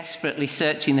Desperately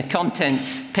searching the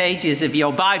contents pages of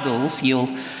your Bibles, you'll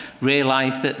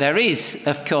realise that there is,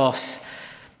 of course,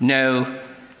 no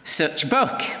such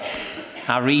book.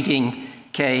 Our reading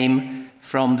came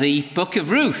from the book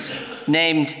of Ruth,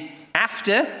 named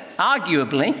after,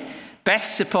 arguably,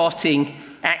 Best Supporting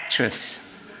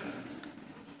Actress.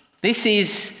 This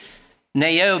is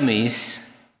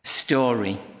Naomi's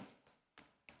story.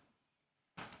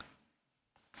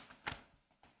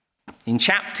 In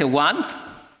chapter 1,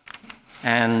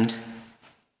 and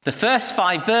the first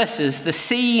 5 verses, the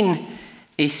scene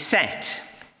is set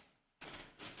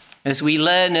as we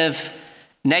learn of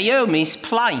Naomi's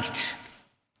plight,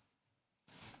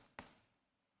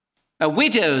 a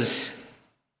widow's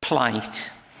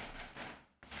plight.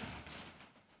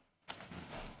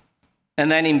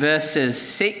 And then in verses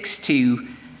 6 to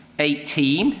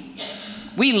 18,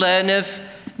 we learn of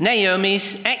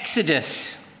Naomi's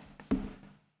exodus,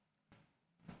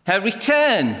 her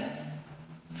return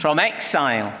from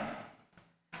exile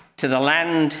to the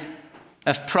land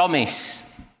of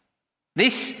promise.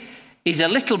 This is a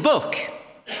little book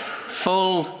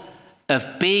full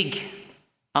of big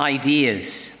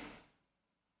ideas.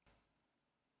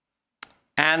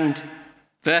 And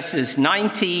verses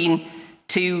 19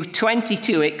 to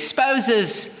 22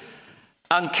 exposes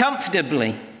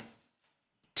uncomfortably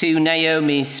to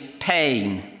Naomi's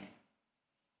pain.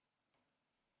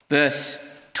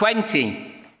 Verse 20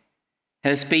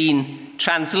 has been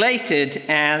translated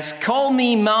as, "Call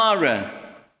me Mara,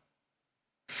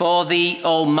 for the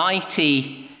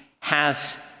Almighty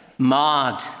has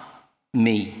marred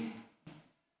me."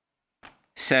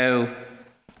 So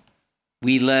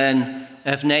we learn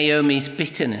of Naomi's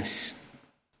bitterness,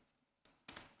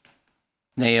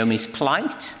 Naomi's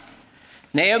plight,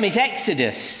 Naomi's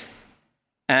exodus,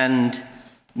 and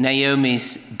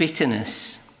Naomi's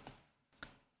bitterness.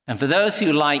 And for those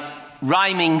who like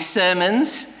rhyming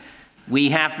sermons,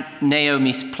 we have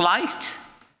Naomi's plight,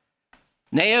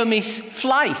 Naomi's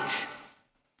flight,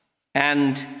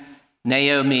 and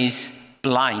Naomi's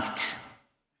blight.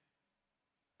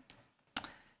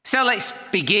 So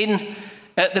let's begin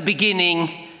at the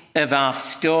beginning of our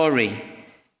story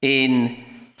in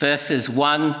verses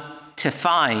 1 to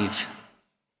 5.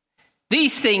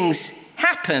 These things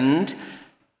happened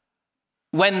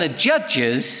when the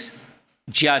judges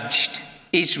judged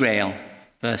Israel.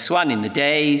 Verse 1, in the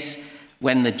days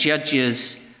when the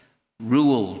judges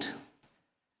ruled.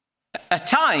 A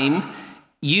time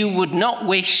you would not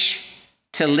wish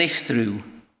to live through.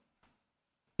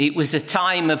 It was a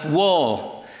time of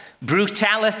war,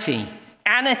 brutality,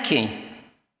 anarchy,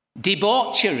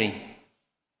 debauchery,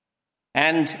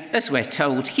 and, as we're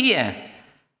told here,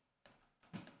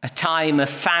 a time of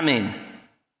famine.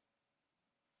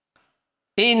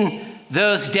 In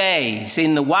those days,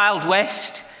 in the Wild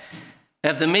West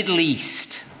of the Middle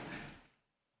East,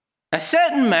 a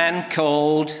certain man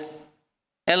called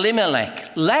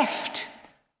Elimelech left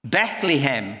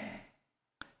Bethlehem.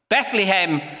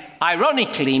 Bethlehem,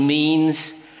 ironically,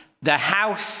 means the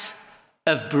house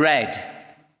of bread.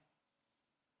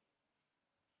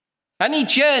 And he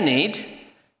journeyed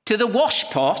to the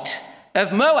washpot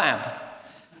of Moab,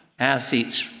 as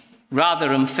it's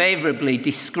rather unfavorably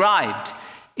described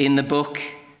in the book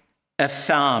of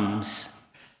Psalms.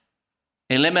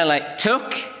 Elimelech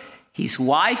took his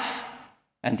wife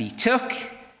and he took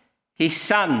his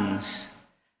sons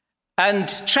and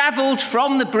travelled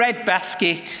from the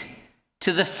breadbasket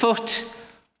to the foot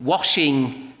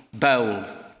washing bowl.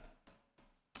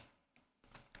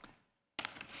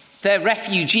 They're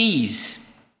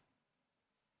refugees,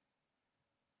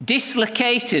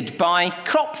 dislocated by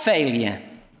crop failure,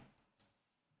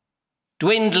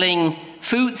 dwindling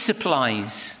food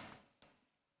supplies,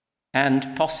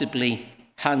 and possibly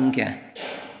hunger.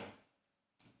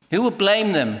 Who will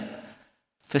blame them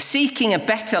for seeking a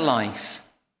better life,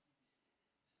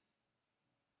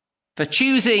 for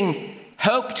choosing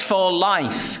hoped-for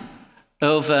life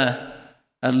over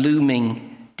a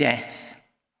looming death?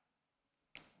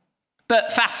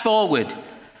 But fast forward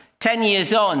 10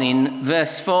 years on in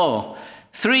verse 4,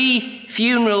 3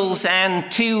 funerals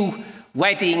and 2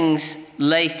 weddings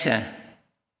later,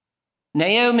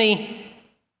 Naomi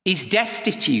is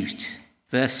destitute.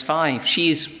 Verse 5, she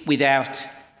is without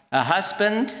a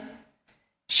husband,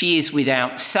 she is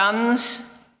without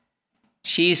sons,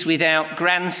 she is without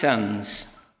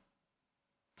grandsons.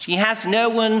 She has no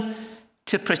one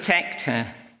to protect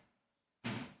her,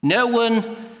 no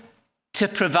one to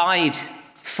provide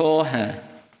for her.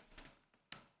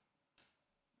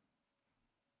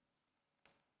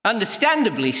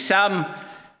 Understandably, some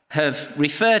have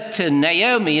referred to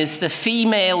Naomi as the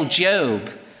female Job,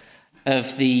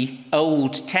 of the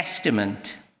Old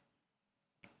Testament.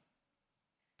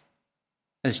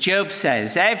 As Job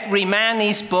says, every man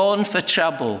is born for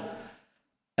trouble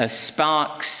as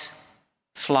sparks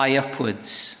fly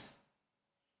upwards.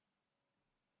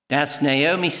 As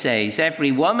Naomi says,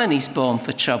 every woman is born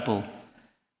for trouble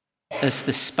as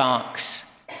the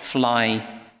sparks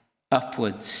fly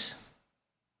upwards.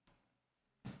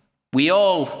 We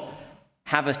all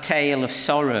have a tale of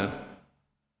sorrow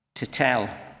to tell.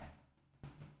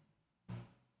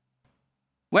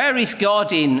 Where is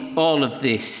God in all of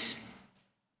this?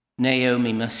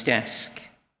 Naomi must ask.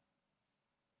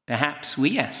 Perhaps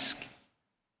we ask,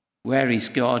 where is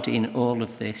God in all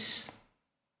of this?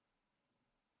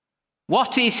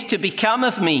 What is to become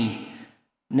of me?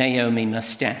 Naomi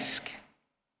must ask.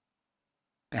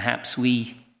 Perhaps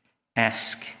we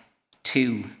ask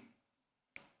too.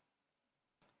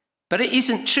 But it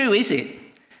isn't true, is it,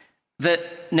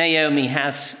 that Naomi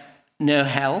has no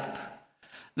help?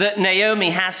 That Naomi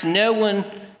has no one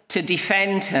to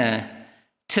defend her,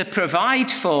 to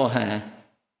provide for her?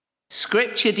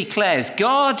 Scripture declares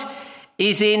God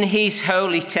is in his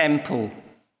holy temple.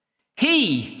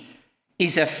 He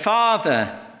is a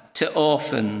father to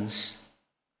orphans,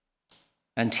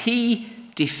 and he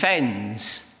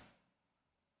defends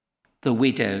the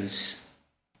widows.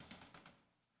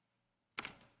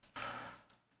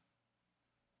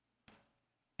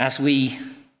 As we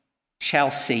shall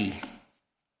see,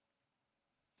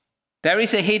 there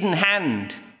is a hidden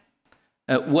hand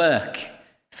at work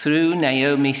through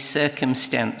Naomi's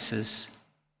circumstances.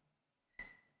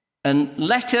 And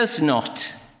let us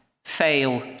not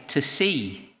fail to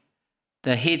see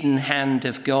the hidden hand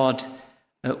of God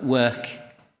at work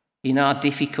in our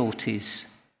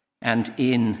difficulties and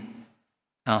in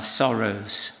our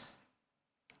sorrows.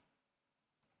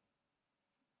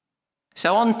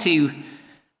 So on to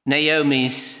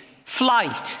Naomi's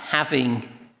flight, having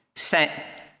set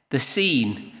the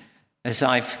scene, as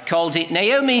I've called it.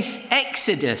 Naomi's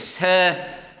exodus,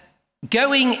 her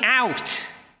going out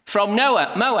from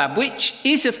Moab, which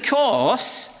is, of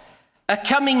course, a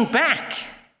coming back.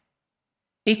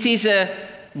 It is a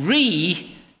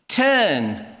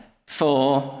return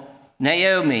for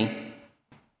Naomi.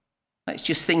 Let's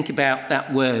just think about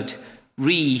that word,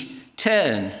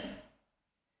 return.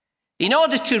 In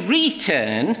order to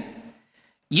return,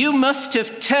 you must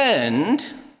have turned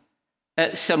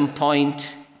at some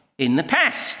point in the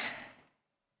past.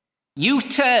 You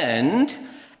turned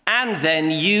and then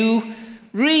you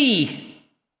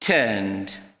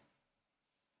returned.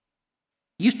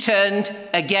 You turned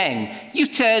again. You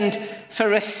turned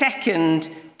for a second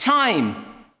time.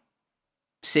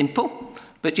 Simple,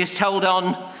 but just hold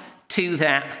on to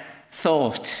that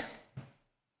thought.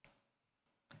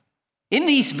 In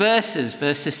these verses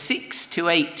 6 to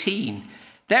 18,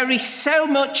 there is so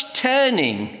much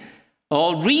turning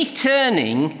or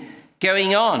returning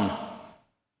going on.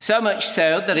 So much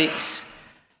so that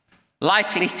it's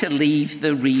likely to leave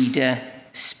the reader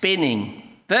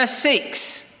spinning. Verse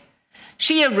 6,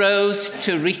 she arose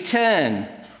to return.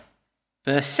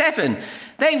 Verse 7,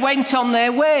 they went on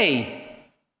their way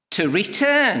to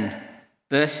return.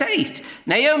 Verse 8,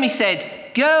 Naomi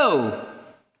said, go,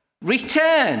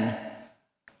 return.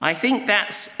 I think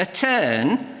that's a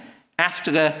turn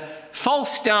after a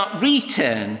false start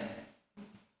return.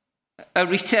 A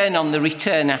return on the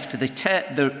return after the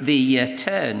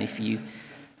turn, if you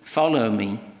follow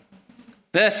me.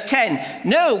 Verse 10,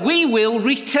 no, we will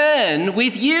return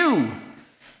with you.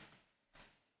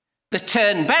 The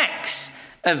turn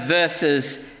backs of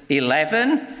verses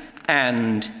 11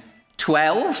 and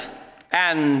 12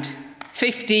 and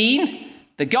 15,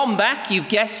 the gone back, you've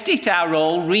guessed it, are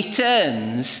all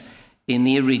returns in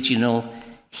the original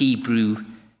Hebrew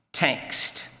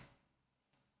text.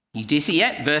 You dizzy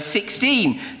yet? Verse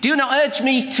 16, do not urge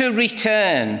me to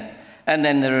return. And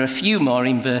then there are a few more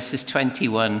in verses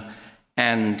 21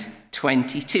 and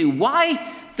 22.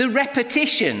 Why the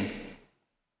repetition?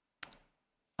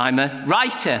 I'm a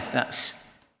writer.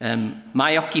 That's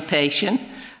my occupation.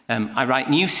 I write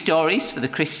news stories for the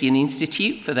Christian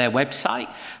Institute, for their website.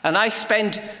 And I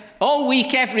spend all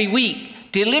week, every week,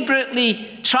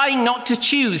 deliberately trying not to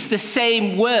choose the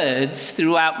same words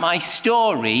throughout my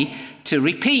story to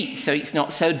repeat, so it's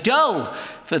not so dull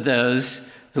for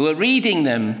those who are reading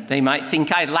them. They might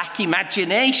think I lack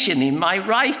imagination in my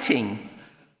writing.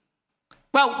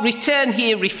 Well, return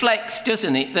here reflects,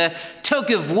 doesn't it, the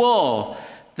tug of war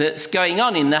that's going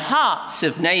on in the hearts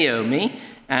of Naomi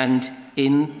and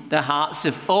in the hearts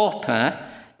of Orpah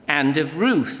and of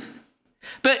Ruth.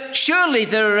 But surely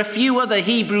there are a few other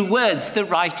Hebrew words the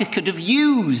writer could have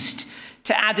used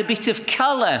to add a bit of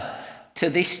colour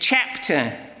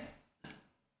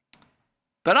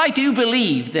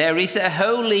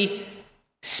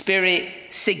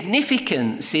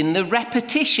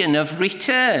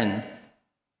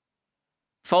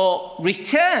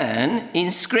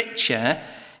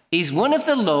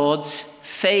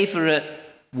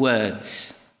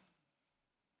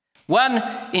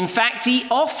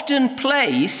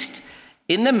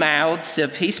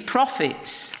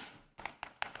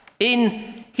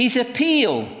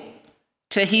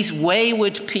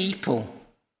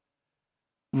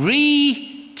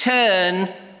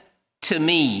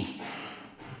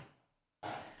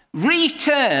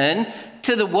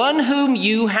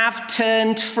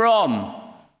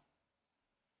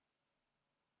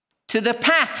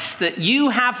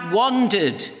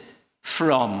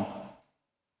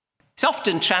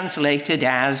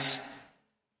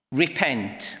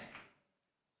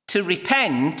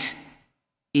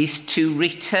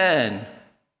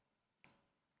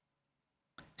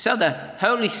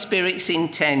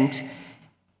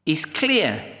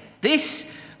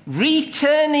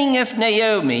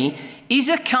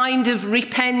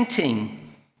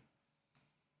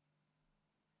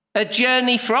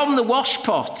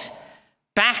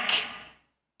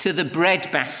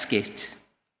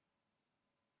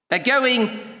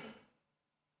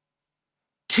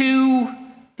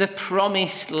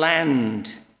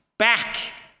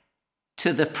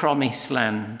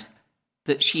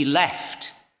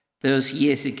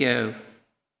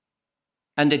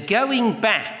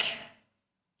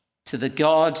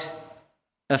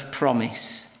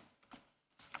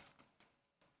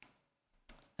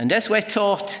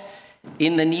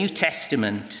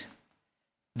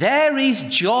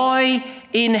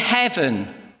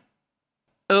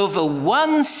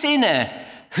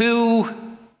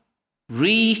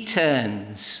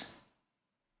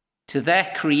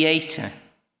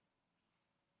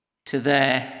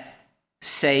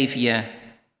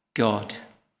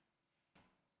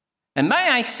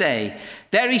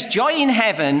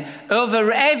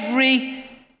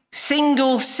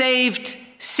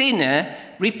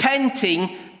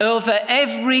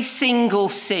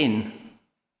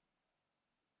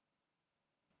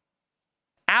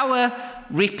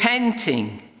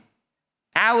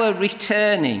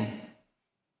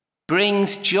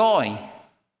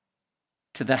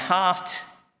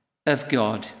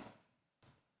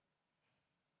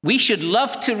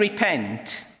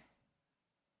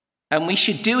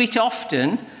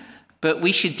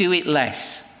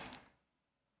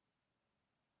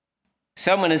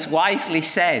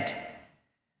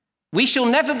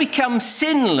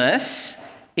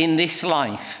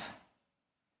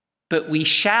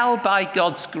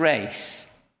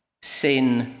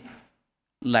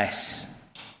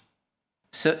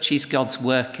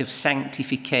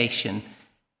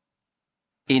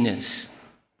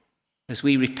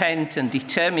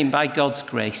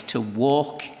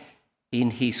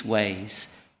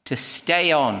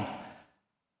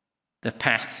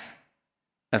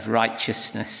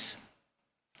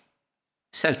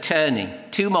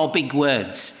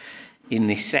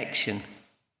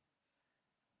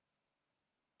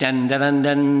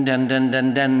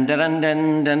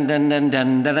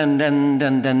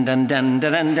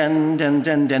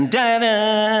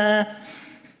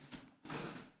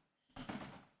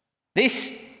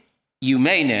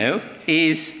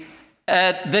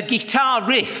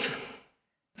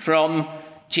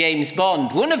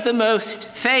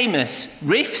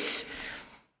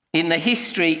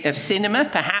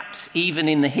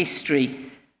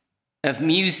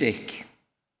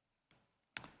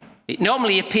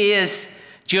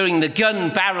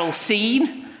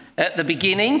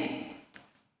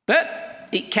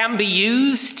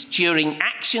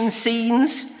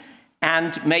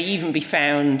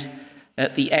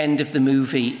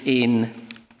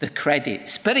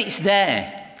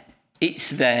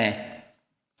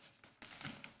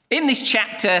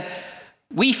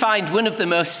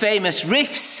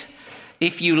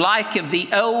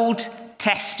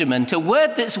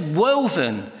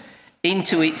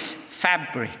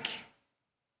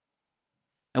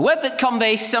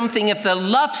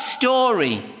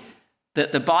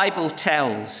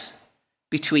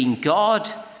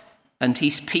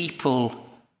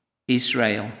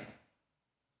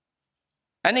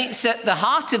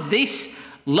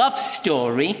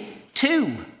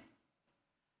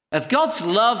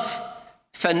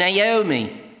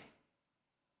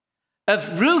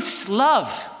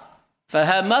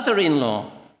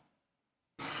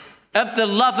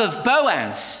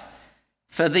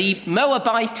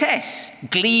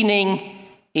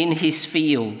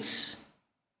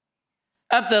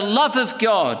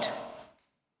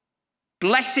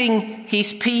blessing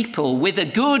his people with a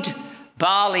good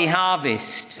barley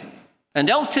harvest, and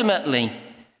ultimately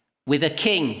with a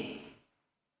king.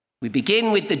 We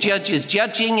begin with the judges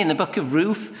judging in the book of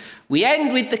Ruth. We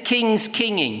end with the kings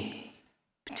kinging,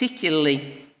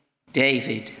 particularly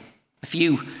David. A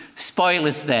few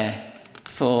spoilers there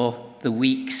for the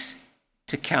weeks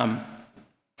to come.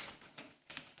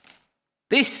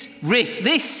 This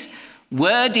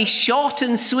word is short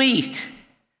and sweet,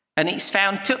 and it's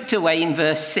found tucked away in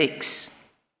verse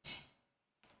 6.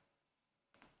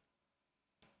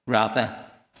 Rather,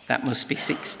 that must be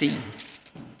 16.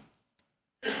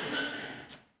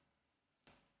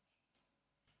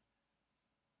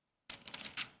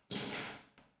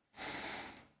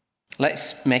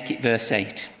 Let's make it verse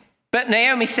 8. But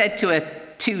Naomi said to her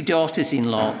 2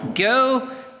 daughters-in-law, "Go,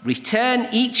 return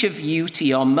each of you to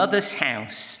your mother's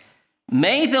house.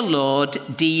 May the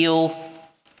Lord deal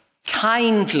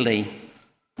kindly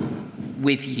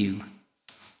with you."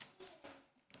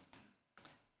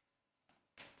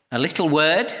 A little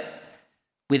word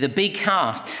with a big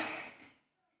heart.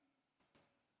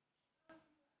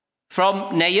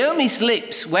 From Naomi's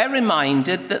lips, we're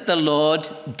reminded that the Lord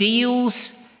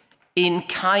deals in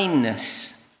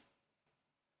kindness.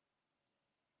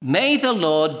 May the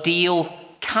Lord deal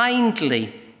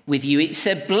kindly with you. It's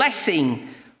a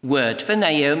blessing word for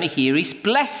Naomi here. He's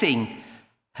blessing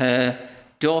her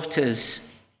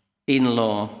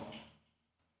daughters-in-law.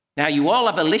 Now, you all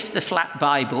have a Lift the Flap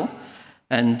Bible,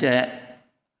 and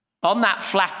on that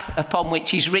flap upon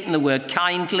which is written the word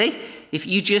kindly, if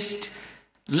you just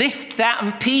lift that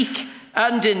and peek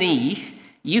underneath,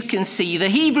 you can see the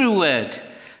Hebrew word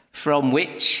from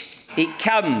which it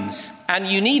comes. And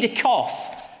you need a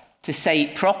cough to say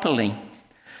it properly.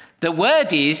 The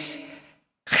word is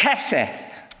chesed.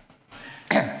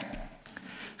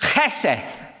 Chesed.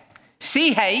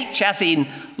 C-H as in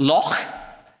loch.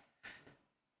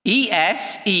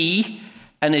 E-S-E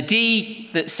and a D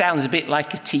that sounds a bit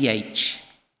like a T-H.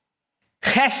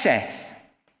 Chesed.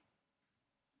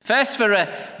 First, for a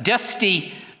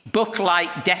dusty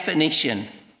book-like definition.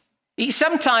 It's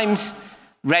sometimes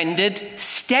rendered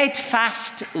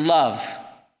steadfast love.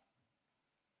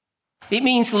 It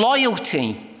means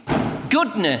loyalty,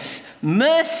 goodness,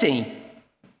 mercy.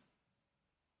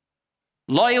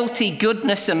 Loyalty,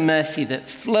 goodness, and mercy that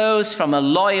flows from a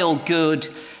loyal,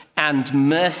 good, and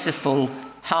merciful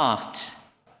heart.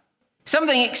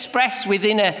 Something expressed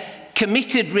within a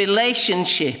committed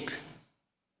relationship.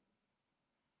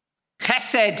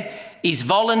 Chesed is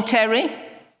voluntary.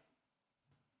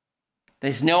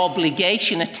 There's no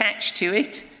obligation attached to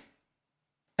it.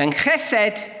 And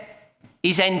chesed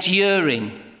is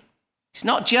enduring. It's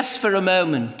not just for a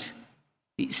moment.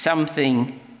 It's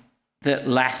something that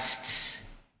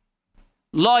lasts.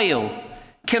 Loyal,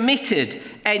 committed,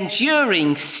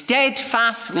 enduring,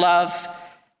 steadfast love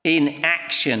in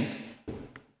action.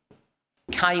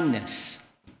 Kindness.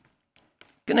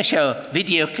 I'm going to show a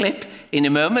video clip in a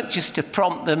moment just to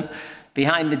prompt them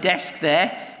behind the desk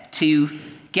there to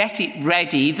get it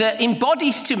ready, that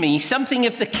embodies to me something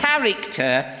of the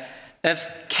character of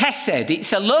chesed.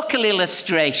 It's a local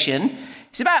illustration.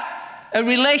 It's about a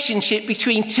relationship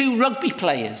between 2 rugby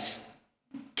players,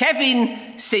 Kevin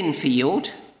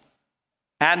Sinfield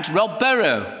and Rob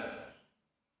Burrow.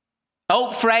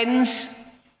 Old friends,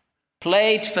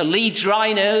 played for Leeds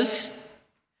Rhinos,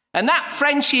 and that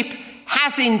friendship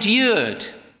has endured.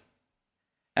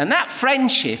 And that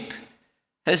friendship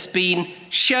has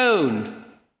shown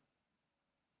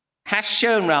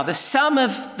some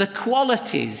of the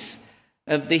qualities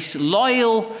of this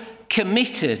loyal,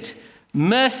 committed,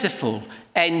 merciful,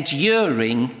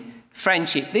 enduring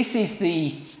friendship. This is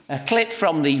a clip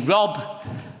from the Rob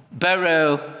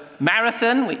Burrow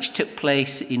Marathon, which took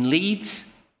place in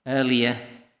Leeds earlier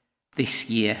this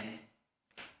year.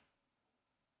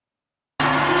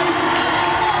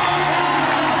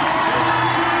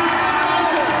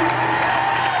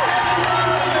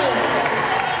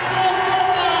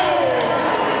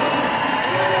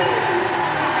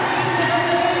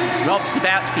 Rob's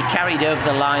about to be carried over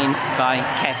the line by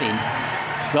Kevin.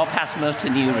 Rob has motor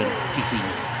neuron disease.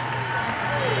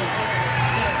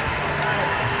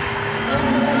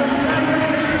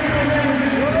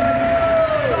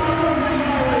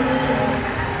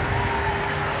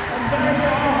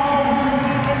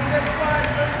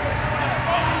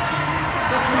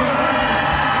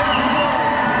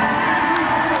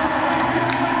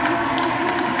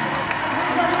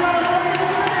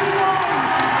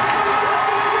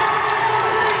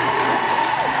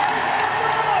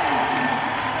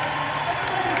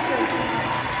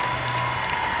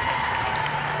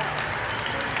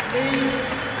 Please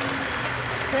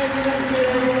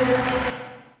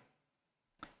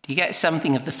get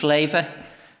something of the flavour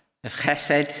of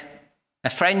chesed, a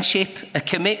friendship, a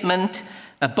commitment,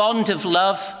 a bond of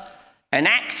love, an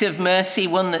act of mercy,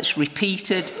 one that's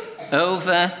repeated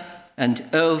over and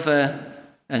over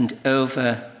and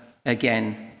over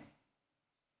again.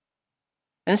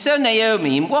 And so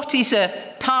Naomi, in what is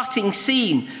a parting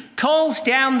scene, calls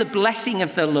down the blessing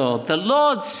of the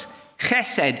Lord's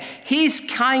chesed, his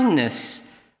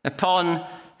kindness upon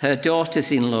her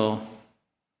daughters-in-law,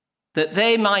 that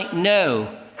they might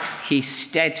know his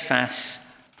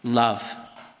steadfast love.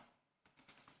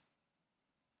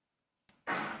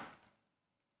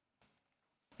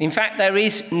 In fact, there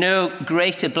is no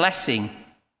greater blessing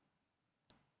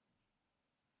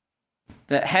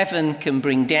that heaven can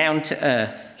bring down to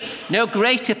earth, no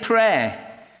greater prayer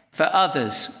for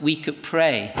others we could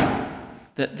pray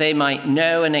that they might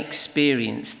know and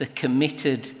experience the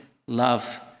committed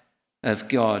love of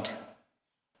God.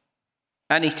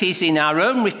 And it is in our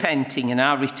own repenting and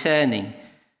our returning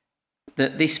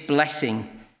that this blessing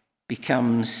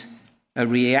becomes a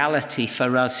reality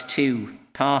for us too,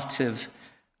 part of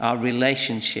our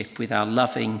relationship with our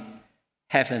loving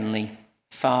Heavenly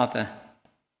Father.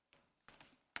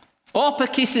 Orpah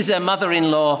kisses her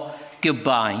mother-in-law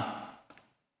goodbye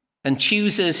and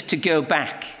chooses to go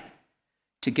back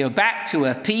to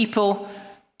her people,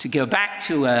 to go back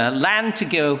to her land, to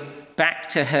go back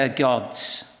to her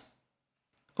gods.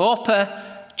 Orpah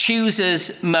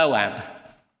chooses Moab,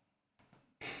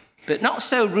 but not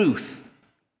so Ruth.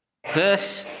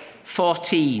 Verse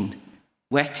 14,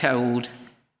 we're told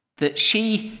that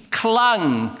she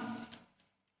clung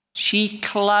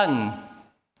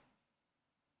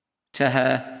to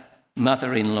her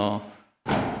mother-in-law.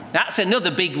 That's another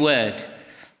big word,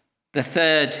 the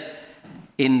third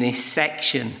in this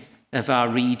section of our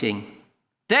reading.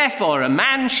 Therefore, a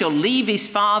man shall leave his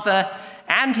father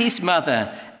and his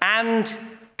mother and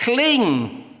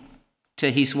cling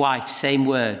to his wife. Same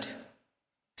word.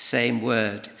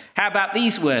 How about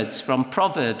these words from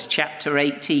Proverbs chapter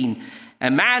 18? A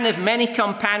man of many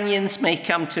companions may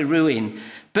come to ruin,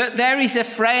 but there is a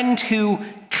friend who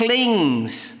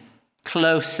clings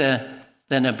closer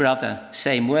than a brother.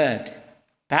 Same word.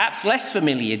 Perhaps less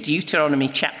familiar, Deuteronomy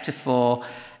chapter 4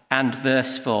 and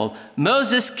verse 4.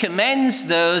 Moses commends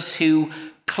those who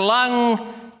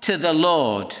clung to the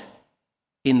Lord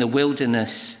in the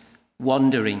wilderness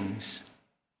wanderings.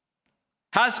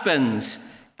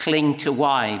 Husbands cling to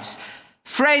wives.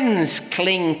 Friends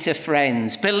cling to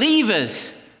friends.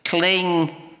 Believers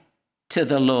cling to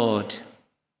the Lord.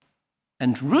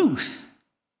 And Ruth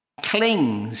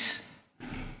clings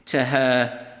to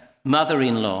her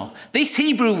mother-in-law. This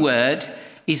Hebrew word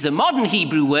is the modern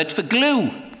Hebrew word for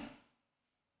glue.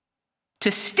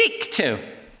 To stick to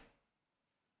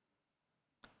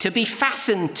be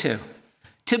fastened to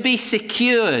be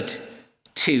secured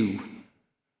to,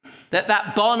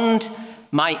 that bond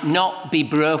might not be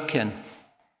broken,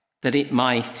 that it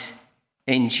might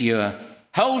endure.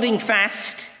 Holding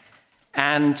fast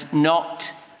and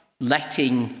not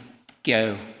letting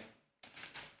go.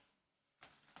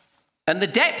 And the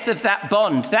depth of that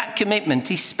bond, that commitment,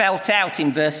 is spelt out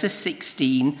in verses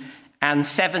 16 and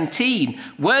 17.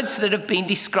 Words that have been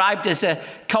described as a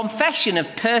confession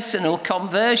of personal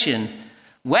conversion.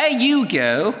 Where you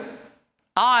go,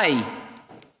 I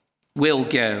will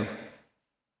go.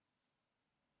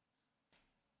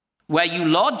 Where you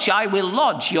lodge, I will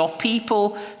lodge. Your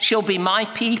people shall be my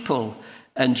people,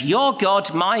 and your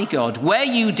God my God. Where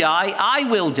you die, I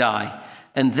will die,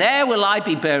 and there will I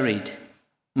be buried.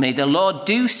 May the Lord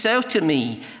do so to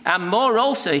me, and more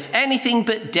also, if anything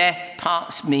but death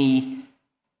parts me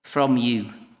from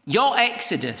you. Your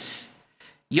exodus,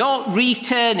 your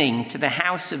returning to the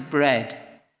house of bread,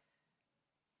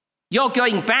 you're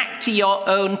going back to your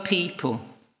own people.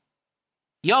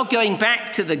 You're going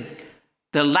back to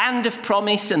the land of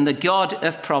promise and the God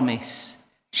of promise.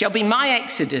 Shall be my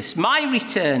exodus, my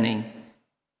returning,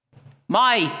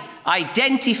 my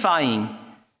identifying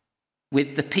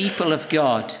with the people of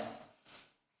God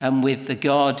and with the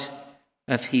God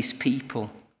of his people.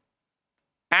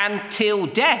 And till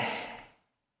death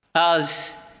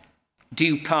us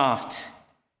do part.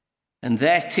 And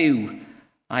thereto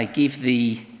I give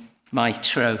thee my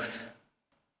troth.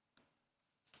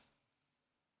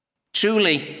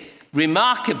 Truly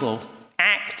remarkable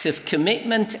act of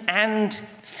commitment and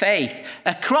faith,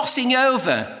 a crossing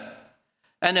over,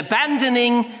 an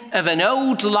abandoning of an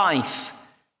old life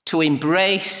to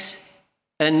embrace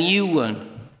a new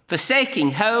one,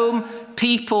 forsaking home,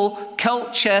 people,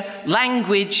 culture,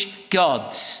 language,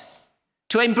 gods,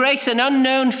 to embrace an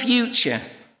unknown future,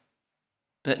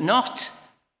 but not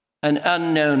an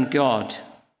unknown God.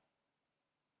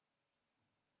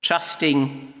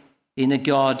 trusting in a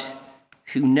God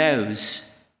who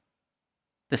knows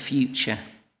the future.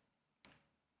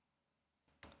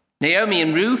 Naomi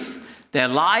and Ruth, their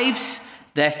lives,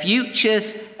 their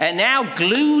futures are now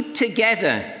glued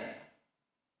together.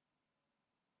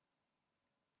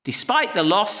 Despite the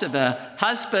loss of a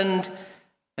husband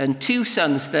and 2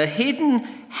 sons, the hidden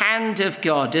hand of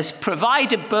God has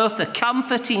provided both a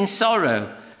comfort in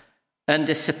sorrow and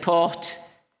a support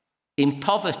in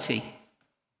poverty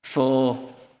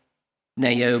for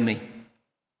Naomi.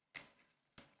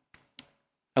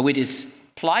 A widow's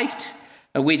plight,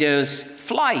 a widow's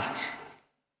flight,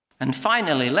 and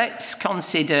finally, let's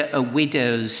consider a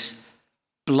widow's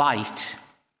blight.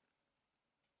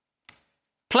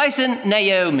 Pleasant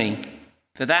Naomi,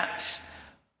 for that's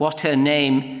what her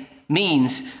name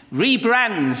means,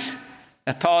 rebrands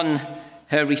upon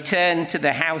her return to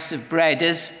the house of bread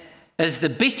as the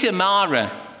bitter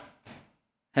Mara,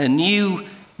 her new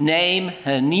name,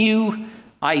 her new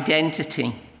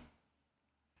identity.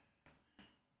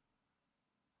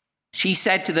 She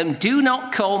said to them, "Do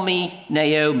not call me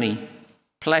Naomi,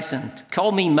 pleasant.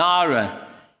 Call me Mara,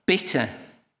 bitter.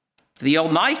 For the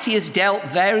Almighty has dealt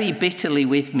very bitterly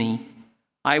with me.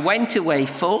 I went away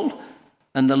full,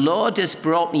 and the Lord has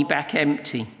brought me back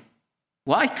empty.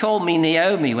 Why call me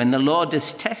Naomi when the Lord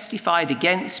has testified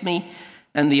against me,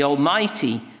 and the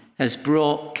Almighty has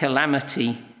brought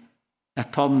calamity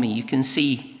upon me?" You can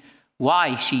see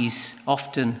why she's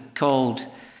often called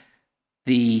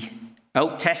the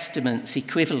Old Testament's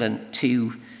equivalent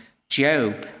to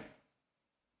Job.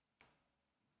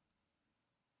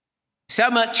 So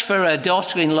much for her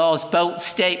daughter-in-law's bold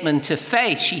statement of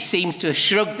faith. She seems to have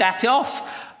shrugged that off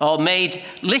or made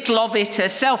little of it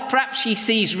herself. Perhaps she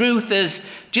sees Ruth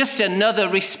as just another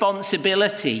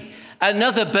responsibility,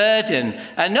 another burden,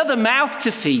 another mouth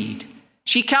to feed.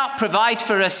 She can't provide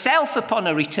for herself upon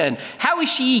her return. How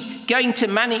is she going to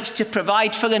manage to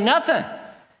provide for another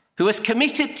who has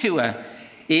committed to her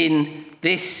in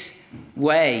this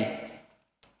way?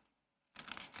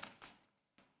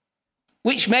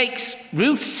 Which makes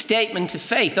Ruth's statement of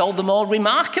faith all the more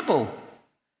remarkable.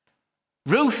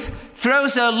 Ruth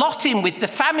throws her lot in with the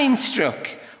famine-struck,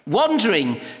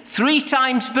 wandering, 3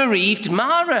 times bereaved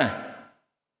Mara.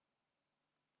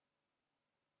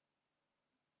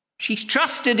 She's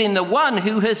trusted in the one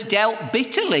who has dealt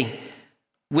bitterly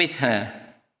with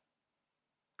her.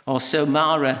 Or so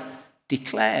Mara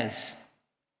declares.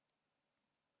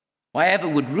 Why ever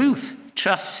would Ruth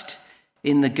trust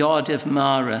in the God of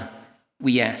Mara,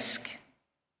 we ask?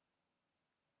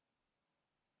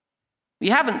 We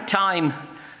haven't time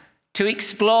to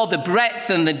explore the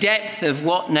breadth and the depth of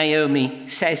what Naomi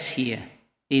says here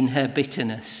in her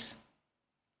bitterness.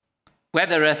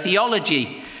 Whether her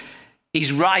theology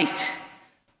is right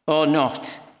or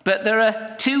not. But there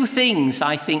are 2 things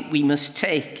I think we must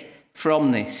take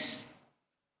from this.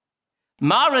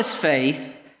 Mara's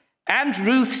faith and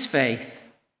Ruth's faith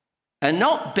are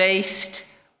not based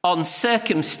on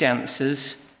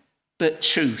circumstances, but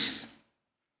truth.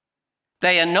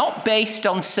 They are not based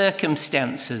on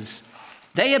circumstances.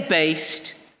 They are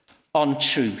based on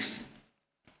truth.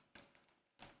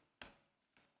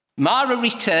 Mara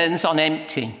returns on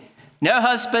empty. No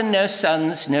husband, no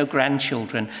sons, no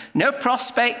grandchildren, no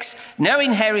prospects, no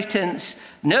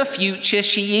inheritance, no future.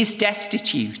 She is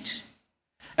destitute.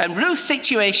 And Ruth's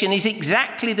situation is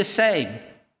exactly the same.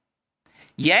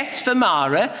 Yet for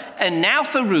Mara, and now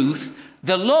for Ruth,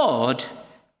 the Lord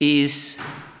is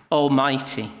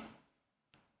almighty.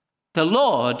 The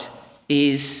Lord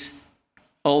is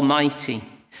almighty.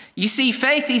 You see,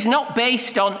 faith is not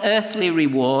based on earthly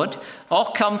reward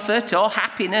or comfort or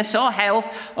happiness or health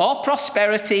or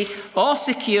prosperity or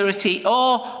security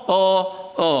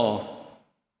or.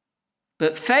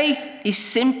 But faith is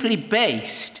simply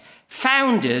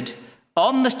founded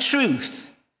on the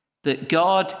truth that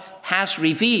God has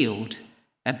revealed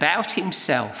about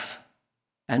himself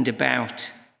and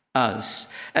about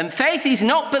us. And faith is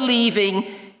not believing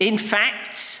in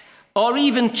facts or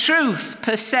even truth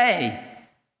per se,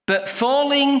 but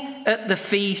falling at the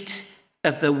feet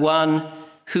of the one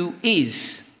who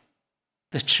is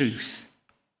the truth.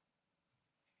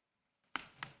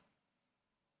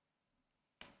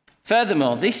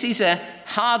 Furthermore, this is a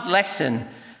hard lesson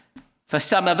for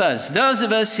some of us, those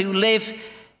of us who live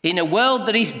in a world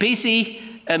that is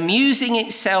busy amusing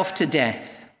itself to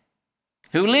death,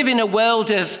 who live in a world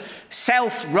of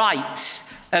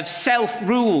self-rights, of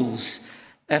self-rules,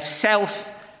 of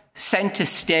self-center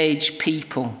stage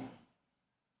people.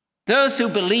 Those who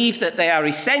believe that they are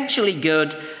essentially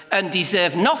good and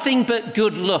deserve nothing but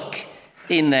good luck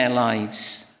in their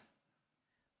lives.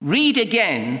 Read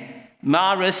again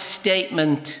Mara's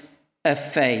statement of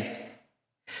faith.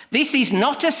 This is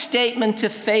not a statement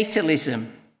of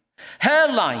fatalism.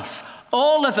 Her life,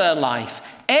 all of her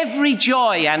life, every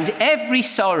joy and every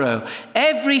sorrow,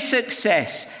 every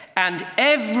success and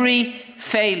every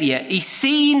failure is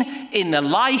seen in the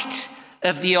light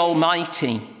of the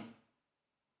Almighty.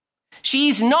 She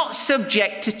is not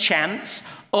subject to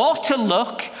chance or to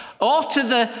luck or to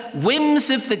the whims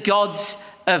of the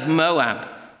gods of Moab.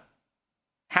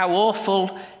 How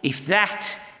awful if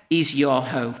that is your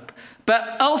hope.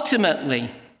 But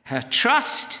ultimately, her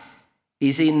trust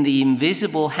is in the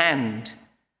invisible hand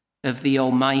of the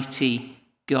Almighty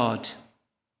God.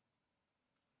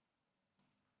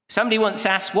 Somebody once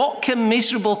asked, what can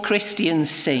miserable Christians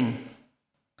sing?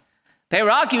 They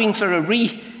were arguing for a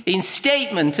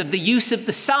reinstatement of the use of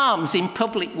the Psalms in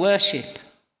public worship,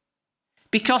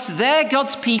 because there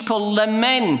God's people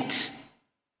lament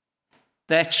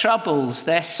their troubles,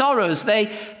 their sorrows.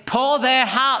 They pour their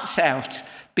hearts out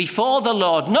before the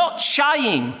Lord, not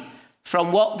shying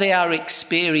from what they are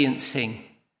experiencing,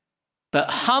 but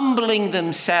humbling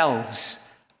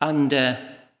themselves under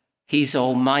his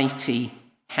almighty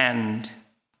hand,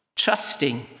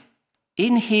 trusting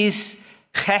in his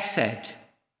chesed,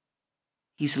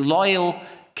 his loyal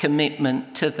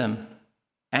commitment to them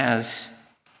as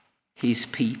his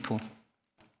people.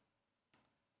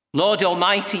 Lord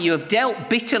Almighty, you have dealt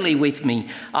bitterly with me.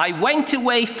 I went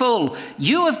away full.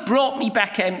 You have brought me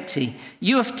back empty.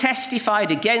 You have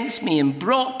testified against me and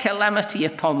brought calamity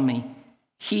upon me.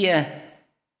 Hear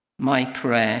my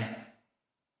prayer.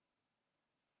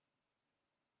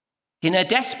 In her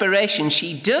desperation,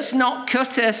 she does not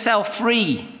cut herself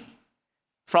free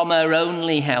from her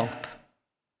only help,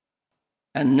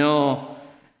 and nor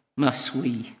must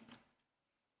we.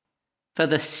 For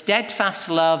the steadfast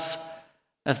love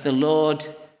of the Lord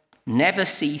never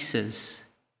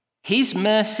ceases. His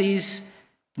mercies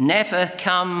never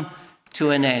come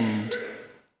to an end.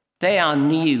 They are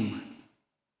new.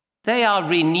 They are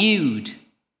renewed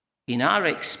in our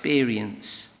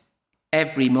experience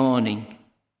every morning.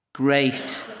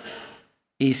 Great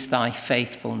is thy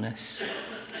faithfulness.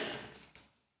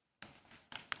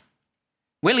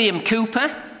 William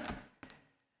Cowper,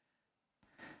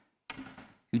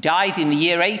 who died in the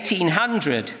year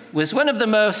 1800, was one of the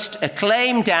most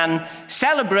acclaimed and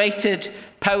celebrated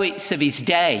poets of his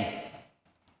day.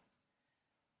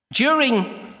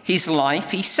 During his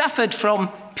life, he suffered from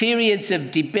periods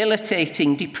of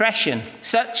debilitating depression,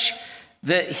 such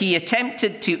that he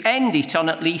attempted to end it on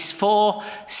at least 4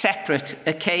 separate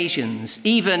occasions,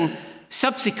 even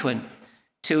subsequent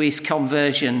to his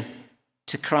conversion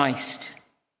to Christ.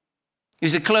 He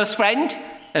was a close friend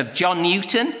of John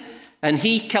Newton, and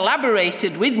he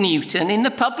collaborated with Newton in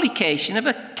the publication of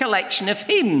a collection of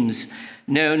hymns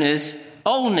known as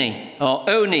Olney or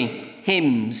Oni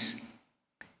hymns,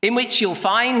 in which you'll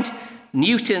find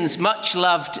Newton's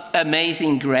much-loved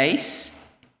Amazing Grace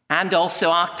and also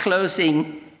our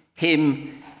closing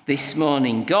hymn this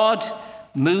morning, God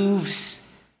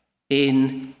Moves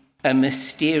in a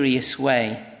Mysterious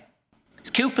Way. It's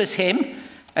Cowper's hymn,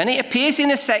 and it appears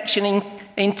in a section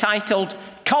entitled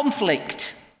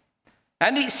Conflict.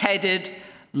 And it's headed,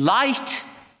 Light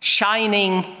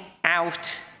Shining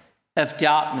Out of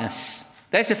Darkness.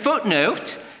 There's a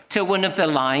footnote to one of the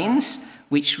lines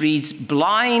which reads,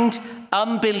 blind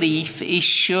unbelief is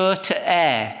sure to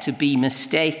err, to be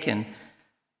mistaken.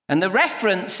 And the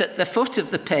reference at the foot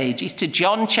of the page is to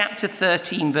John chapter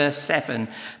 13, verse 7,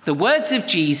 the words of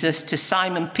Jesus to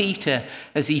Simon Peter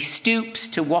as he stoops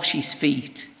to wash his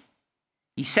feet.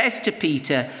 He says to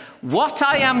Peter, what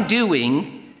I am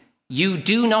doing you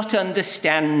do not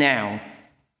understand now,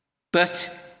 but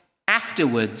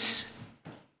afterwards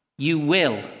you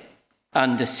will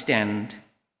understand.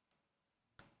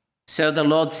 So the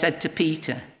Lord said to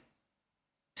Peter.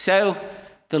 So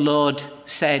the Lord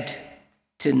said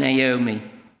to Naomi.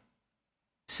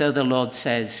 So the Lord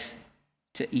says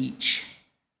to each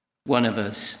one of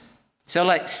us. So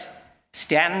let's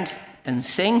stand and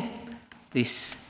sing this